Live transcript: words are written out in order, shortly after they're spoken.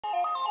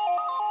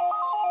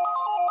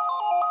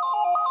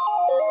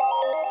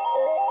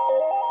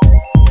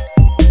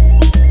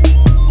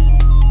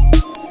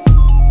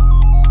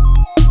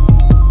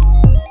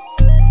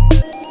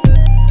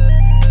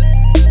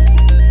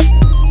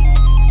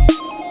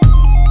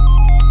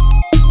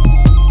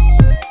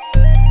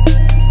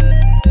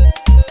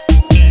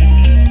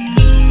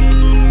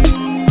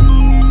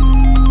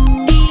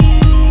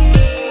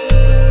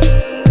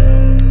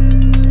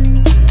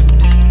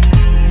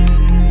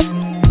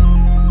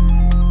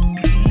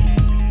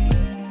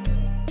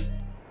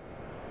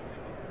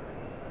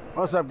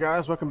What's up,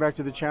 guys? Welcome back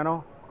to the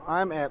channel.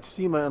 I'm at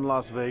SEMA in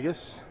Las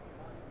Vegas,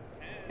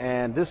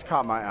 and this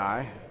caught my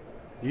eye.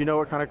 Do you know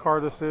what kind of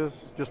car this is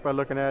just by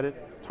looking at it?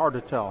 It's hard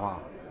to tell, huh?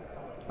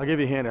 I'll give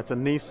you a hint. It's a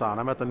Nissan.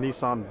 I'm at the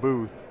Nissan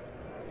booth.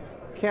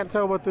 Can't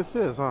tell what this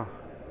is, huh?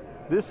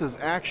 This is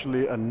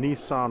actually a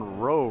Nissan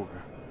Rogue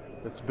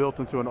that's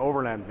built into an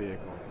overland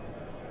vehicle.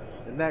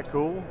 Isn't that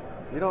cool?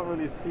 You don't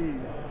really see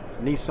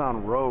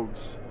Nissan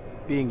Rogues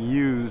being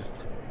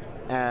used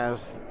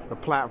as the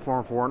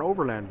platform for an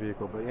overland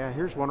vehicle, but yeah,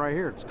 here's one right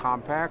here. It's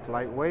compact,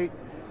 lightweight,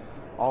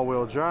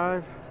 all-wheel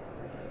drive.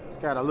 It's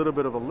got a little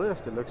bit of a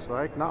lift, it looks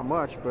like. Not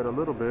much, but a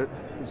little bit.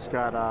 It's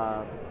got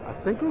I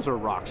think those are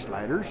rock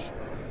sliders.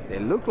 They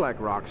look like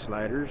rock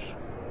sliders,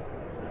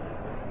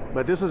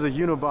 but this is a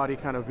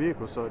unibody kind of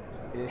vehicle, so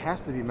it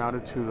has to be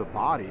mounted to the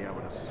body, I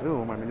would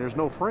assume. I mean, there's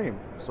no frame,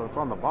 so it's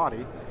on the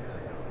body.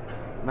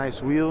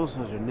 Nice wheels.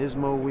 Those are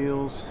Nismo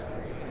wheels.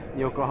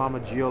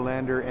 Yokohama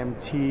Geolander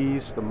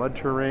MTs, the mud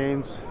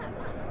terrains.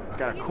 It's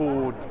got a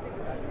cool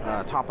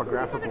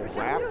topographical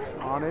wrap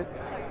on it.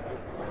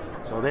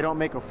 So they don't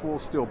make a full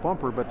steel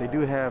bumper, but they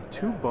do have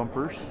two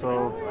bumpers,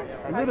 so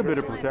a little bit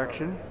of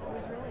protection.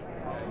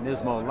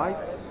 Nismo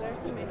lights.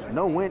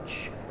 No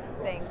winch.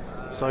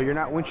 So you're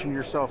not winching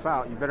yourself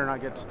out. You better not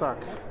get stuck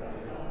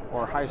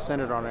or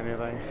high-centered on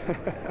anything.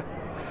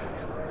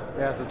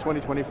 Yeah, it's a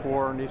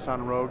 2024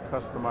 Nissan Rogue,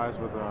 customized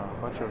with a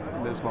bunch of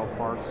Nismo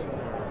parts.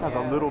 Has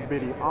a little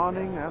bitty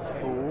awning, that's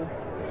cool.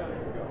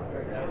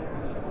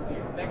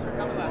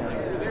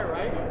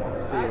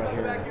 Let's see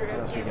what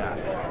else we got.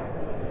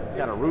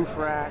 Got a roof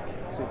rack,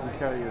 so you can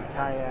carry your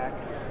kayak.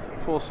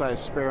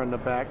 Full-size spare in the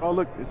back. Oh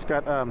look, it's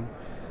got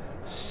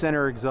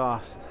center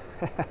exhaust.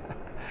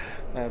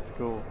 That's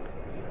cool.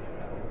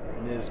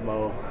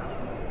 Nismo.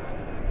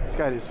 It's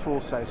got his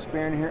full-size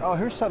spare in here. Oh,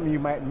 here's something you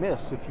might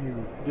miss if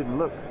you didn't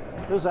look.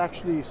 There's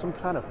actually some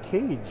kind of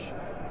cage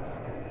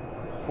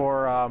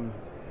for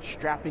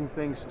strapping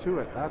things to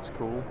it. That's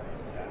cool.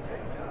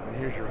 And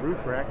here's your roof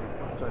rack.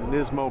 It's a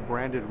Nismo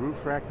branded roof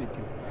rack. You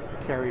can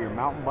carry your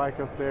mountain bike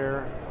up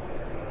there.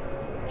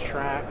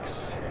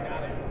 Tracks.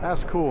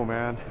 That's cool,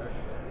 man.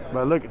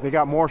 But look, they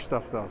got more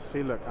stuff though.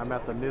 See, look, I'm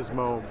at the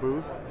Nismo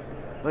booth.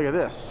 Look at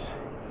this.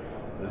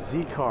 The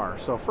Z car.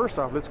 So first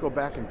off, let's go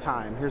back in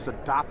time. Here's a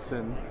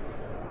Datsun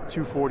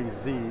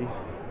 240Z.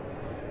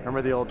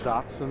 Remember the old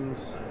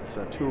Datsuns? It's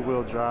a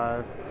two-wheel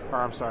drive, or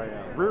I'm sorry,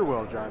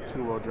 rear-wheel drive,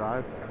 two-wheel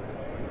drive.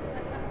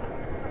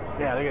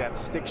 Yeah, look at that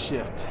stick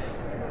shift.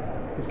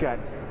 He's got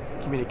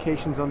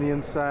communications on the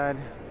inside,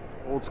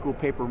 old school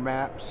paper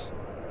maps,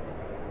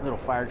 little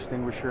fire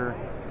extinguisher.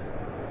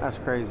 That's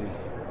crazy.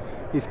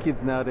 These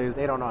kids nowadays,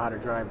 they don't know how to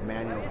drive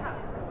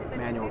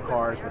manual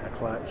cars with a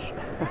clutch.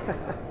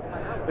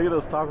 Look at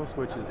those toggle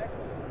switches.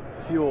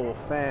 Fuel,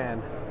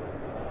 fan,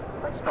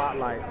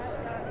 spotlights.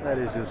 That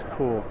is just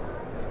cool.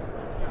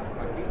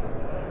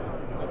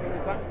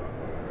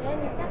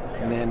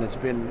 And then it's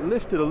been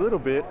lifted a little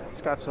bit.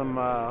 It's got some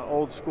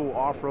old school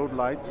off-road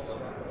lights.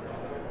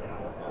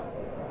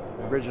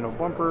 Original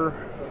bumper.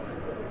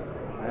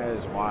 That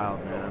is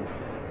wild, man.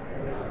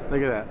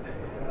 Look at that.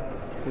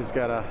 He's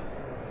got a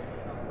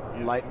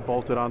light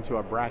bolted onto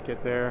a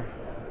bracket there.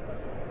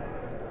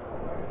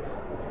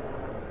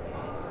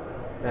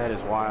 That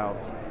is wild.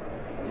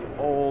 The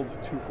old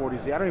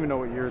 240Z. I don't even know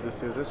what year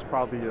this is. This is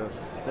probably a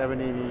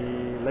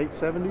late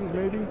 70s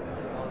maybe.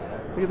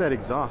 Look at that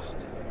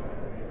exhaust.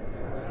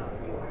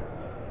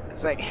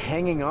 It's like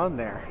hanging on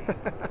there.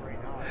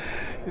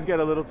 He's got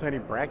a little tiny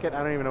bracket.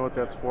 I don't even know what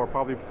that's for.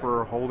 Probably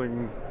for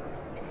holding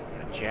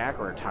a jack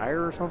or a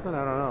tire or something.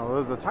 I don't know.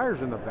 There's the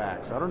tires in the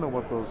back, so I don't know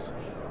what those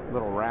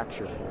little racks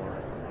are for.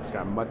 It's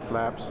got mud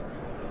flaps.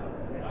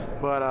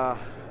 But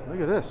look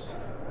at this.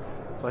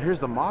 So here's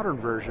the modern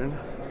version.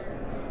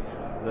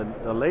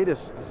 The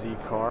latest Z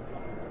car.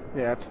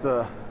 Yeah, it's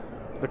the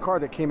car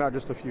that came out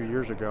just a few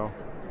years ago.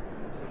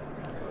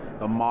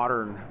 The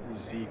modern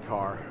Z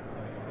car.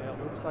 Yeah, it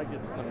looks like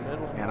it's the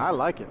middle. And I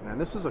like it, man.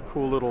 This is a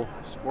cool little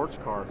sports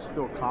car. It's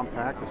still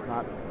compact. It's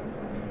not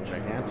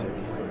gigantic.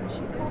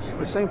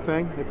 The same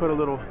thing. They put a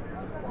little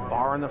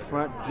bar in the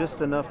front,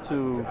 just enough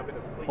to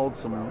hold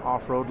some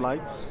off-road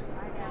lights.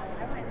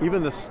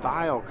 Even the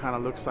style kind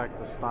of looks like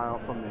the style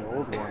from the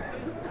old one.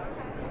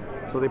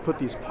 So they put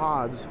these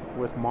pods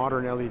with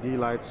modern LED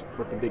lights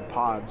with the big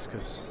pods,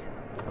 because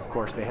of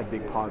course they had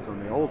big pods on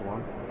the old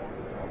one.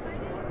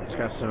 It's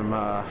got some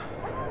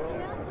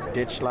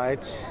ditch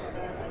lights,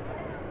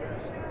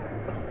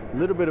 a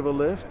little bit of a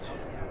lift,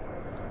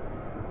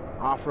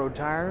 off-road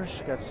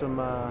tires, got some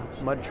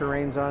mud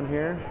terrains on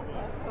here,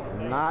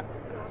 not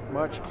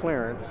much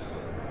clearance.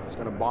 It's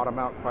going to bottom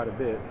out quite a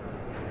bit.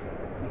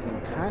 You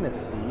can kind of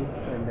see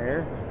in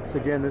there. So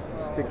again, this is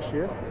stick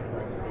shift,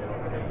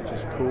 which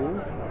is cool.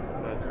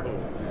 That's cool.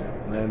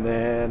 And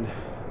then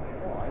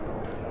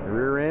the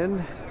rear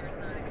end,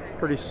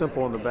 pretty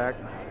simple in the back.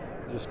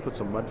 Just put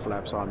some mud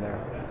flaps on there.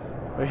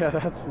 But yeah,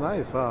 that's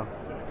nice, huh?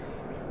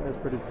 That's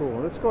pretty cool.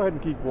 Let's go ahead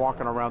and keep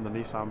walking around the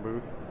Nissan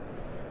booth.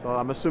 So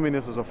I'm assuming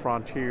this is a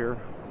Frontier.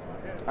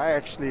 I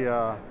actually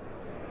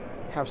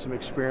have some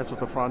experience with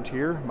the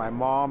Frontier. My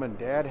mom and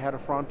dad had a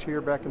Frontier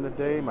back in the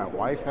day. My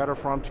wife had a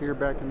Frontier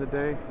back in the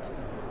day.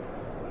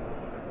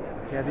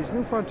 Yeah, these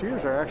new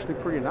Frontiers are actually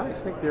pretty nice.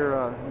 I think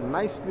they're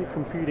nicely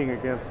competing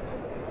against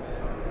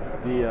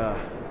the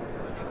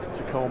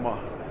Tacoma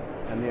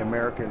and the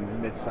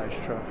American mid-size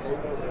trucks.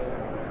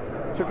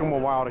 Took them a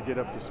while to get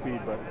up to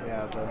speed, but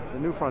yeah, the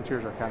new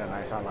Frontiers are kind of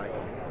nice. I like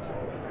them.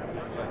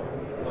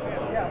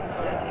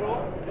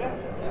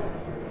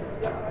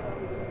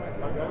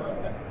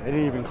 They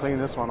didn't even clean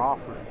this one off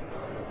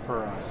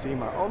for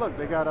SEMA. Oh look,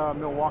 they got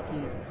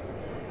Milwaukee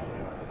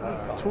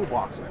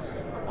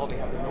toolboxes. You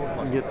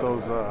can get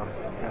those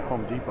at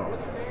Home Depot.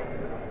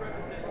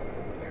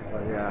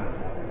 But yeah,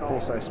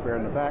 full-size spare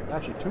in the back.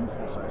 Actually, two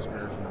full-size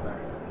spares in the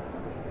back.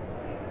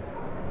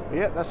 But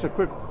yeah, that's a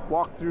quick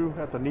walkthrough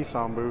at the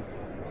Nissan booth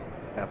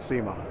at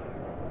SEMA.